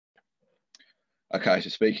Okay, so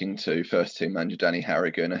speaking to first team manager Danny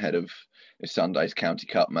Harrigan ahead of his Sunday's County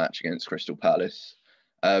Cup match against Crystal Palace.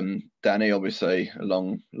 Danny, obviously a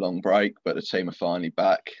long break, but the team are finally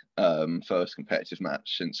back. First competitive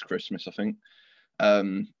match since Christmas, I think.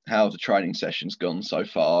 How have the training sessions gone so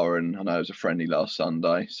far? And I know it was a friendly last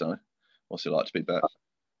Sunday, so what's it like to be back?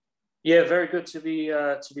 Yeah, very good to be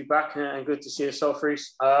back and good to see yourself,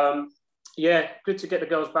 Reece. Yeah, good to get the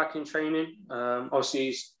girls back in training.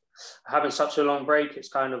 Obviously, having such a long break, it's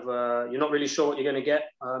kind of you're not really sure what you're going to get.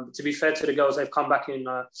 But to be fair to the girls, they've come back in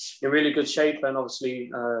really good shape, and obviously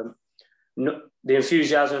the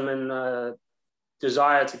enthusiasm and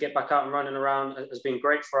desire to get back out and running around has been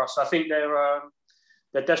great for us. I think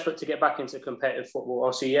they're desperate to get back into competitive football.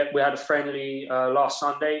 Obviously, yeah, we had a friendly last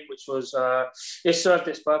Sunday, which was it served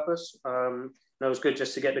its purpose. It was good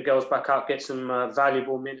just to get the girls back out, get some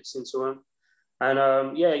valuable minutes into them.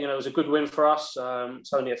 And yeah, it was a good win for us.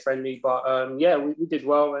 It's only a friendly, but yeah, we did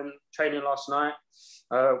well in training last night.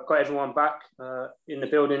 Got everyone back in the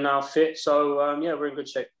building now, fit. So yeah, we're in good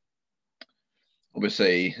shape.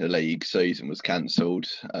 Obviously, the league season was cancelled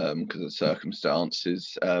because of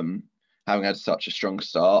circumstances. Having had such a strong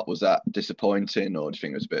start, was that disappointing, or do you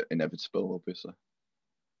think it was a bit inevitable? Obviously,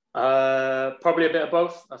 probably a bit of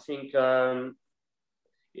both. I think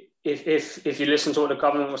if you listen to what the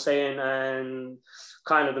government was saying and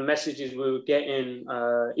kind of the messages we were getting,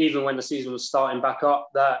 even when the season was starting back up,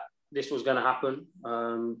 that this was going to happen.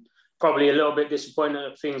 Probably a little bit disappointed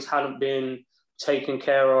that things hadn't been taken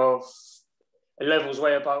care of levels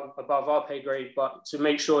way above our pay grade, but to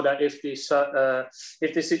make sure that if this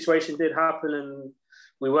situation did happen and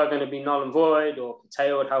we were going to be null and void or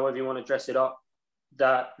curtailed, however you want to dress it up,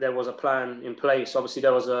 that there was a plan in place. Obviously,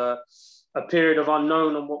 there was a period of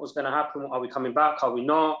unknown on what was going to happen. Are we coming back? Are we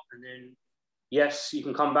not? And then, yes, you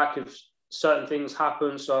can come back if certain things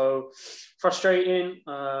happen. So frustrating,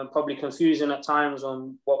 probably confusing at times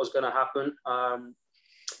on what was going to happen.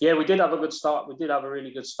 Yeah, we did have a good start. We did have a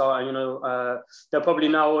really good start. And, there'll probably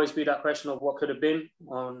now always be that question of what could have been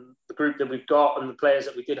on the group that we've got and the players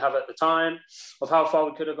that we did have at the time, of how far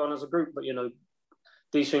we could have gone as a group. But,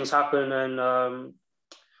 these things happen, and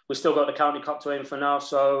we've still got the County Cup to aim for now.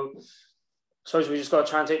 So I suppose we just got to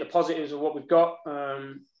try and take the positives of what we've got.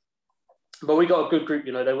 But we got a good group,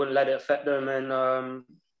 they wouldn't let it affect them. And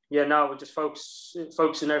yeah, now we're just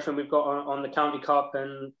focusing everything we've got on the County Cup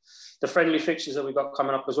and the friendly fixtures that we've got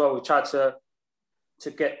coming up as well. We've tried to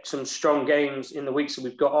get some strong games in the weeks that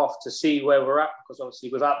we've got off to see where we're at, because obviously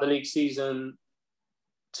without the league season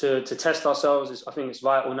to test ourselves, I think it's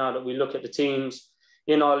vital now that we look at the teams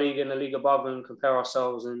in our league and the league above and compare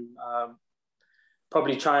ourselves and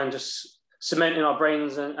probably try and just cement in our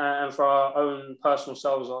brains and for our own personal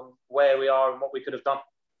selves on where we are and what we could have done.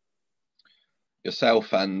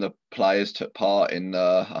 Yourself and the players took part in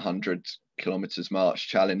the 100 kilometres march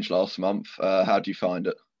challenge last month. How do you find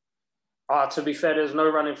it? To be fair, there's no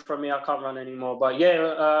running from me. I can't run anymore. But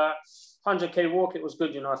yeah, 100k walk, it was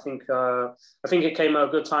good. I think it came at a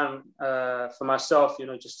good time for myself.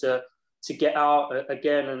 Just to get out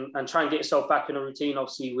again and try and get yourself back in a routine.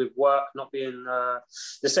 Obviously, with work not being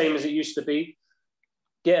the same as it used to be,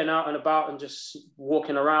 getting out and about and just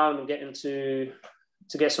walking around and getting to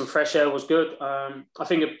get some fresh air was good. I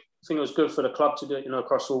think it was good for the club to do it,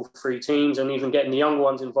 across all three teams, and even getting the younger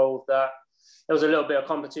ones involved. That there was a little bit of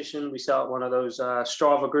competition. We set up one of those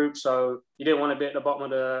Strava groups, so you didn't want to be at the bottom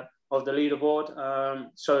of the leaderboard.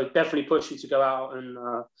 So definitely push you to go out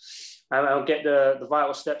and get the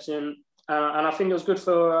vital steps in. And I think it was good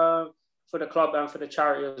for the club and for the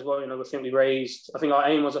charity as well. I think we raised. I think our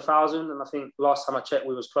aim was 1,000, and I think last time I checked,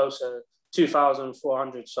 we was closer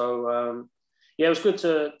 2,400. So. Yeah, it was good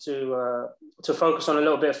to focus on a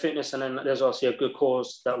little bit of fitness, and then there's obviously a good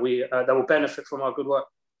cause that will benefit from our good work.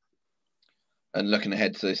 And looking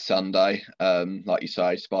ahead to this Sunday, like you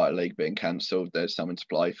say, despite the league being cancelled, there's something to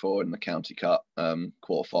play for in the County Cup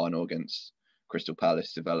quarter-final against Crystal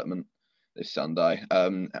Palace Development this Sunday.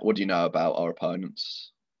 What do you know about our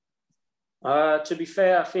opponents? To be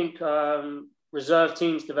fair, I think reserve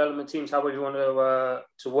teams, development teams, however you want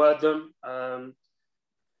to word them.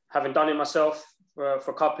 Having done it myself for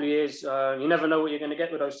a couple of years, you never know what you're going to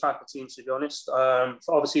get with those type of teams, to be honest.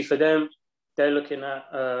 Obviously, for them, they're looking at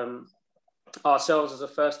ourselves as a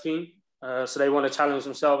first team, so they want to challenge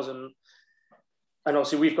themselves, and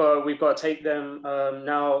obviously we've got to take them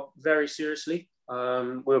now very seriously.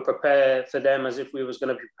 We'll prepare for them as if we was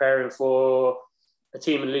going to be preparing for a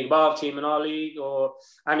team in the league above, team in our league, or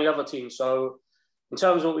any other team. So in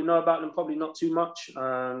terms of what we know about them, probably not too much,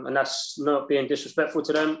 and that's not being disrespectful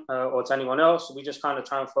to them or to anyone else. We just kind of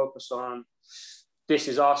try and focus on this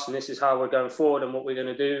is us and this is how we're going forward and what we're going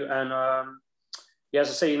to do. And as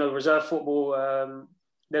I say, reserve football,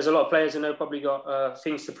 there's a lot of players in there probably got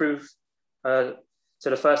things to prove to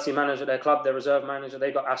the first team manager at their club, their reserve manager.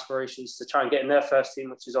 They got aspirations to try and get in their first team,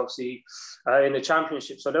 which is obviously in the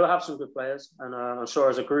championship. So they'll have some good players. And I'm sure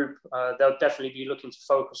as a group, they'll definitely be looking to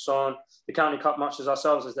focus on the County Cup much as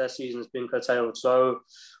ourselves, as their season has been curtailed. So,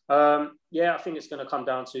 I think it's going to come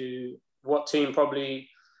down to what team probably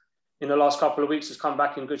in the last couple of weeks has come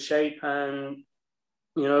back in good shape. And,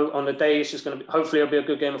 on the day, it's just going to be, hopefully it'll be a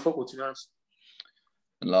good game of football, to be honest.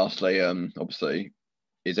 And lastly, obviously,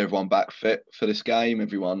 is everyone back fit for this game?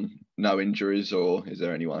 Everyone, no injuries, or is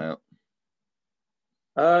there anyone out?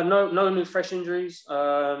 No new fresh injuries.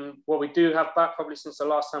 What we do have back probably since the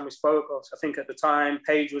last time we spoke, I think at the time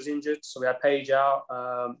Paige was injured, so we had Paige out.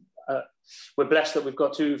 We're blessed that we've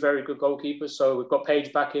got two very good goalkeepers, so we've got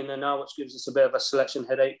Paige back in there now, which gives us a bit of a selection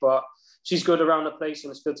headache, but she's good around the place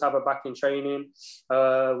and it's good to have her back in training.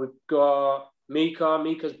 We've got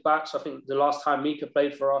Mika's back, so I think the last time Mika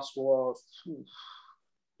played for us was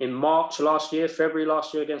in February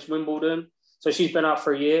last year against Wimbledon. So she's been out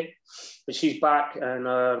for a year, but she's back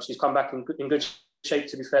and she's come back in good shape,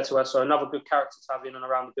 to be fair to her. So another good character to have in and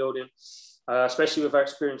around the building, especially with her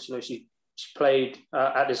experience. She played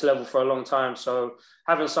at this level for a long time. So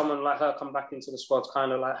having someone like her come back into the squad's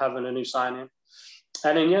kind of like having a new signing.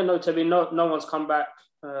 And then, Toby, no one's come back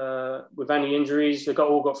with any injuries. They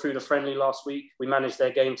all got through the friendly last week. We managed their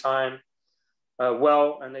game time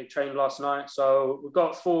well, and they trained last night. So we've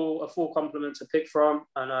got a full complement to pick from,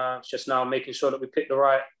 and it's just now making sure that we pick the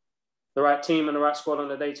right team and the right squad on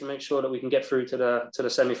the day to make sure that we can get through to the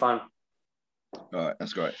semi-final. All right,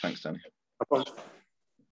 that's great. Thanks, Danny. No problem.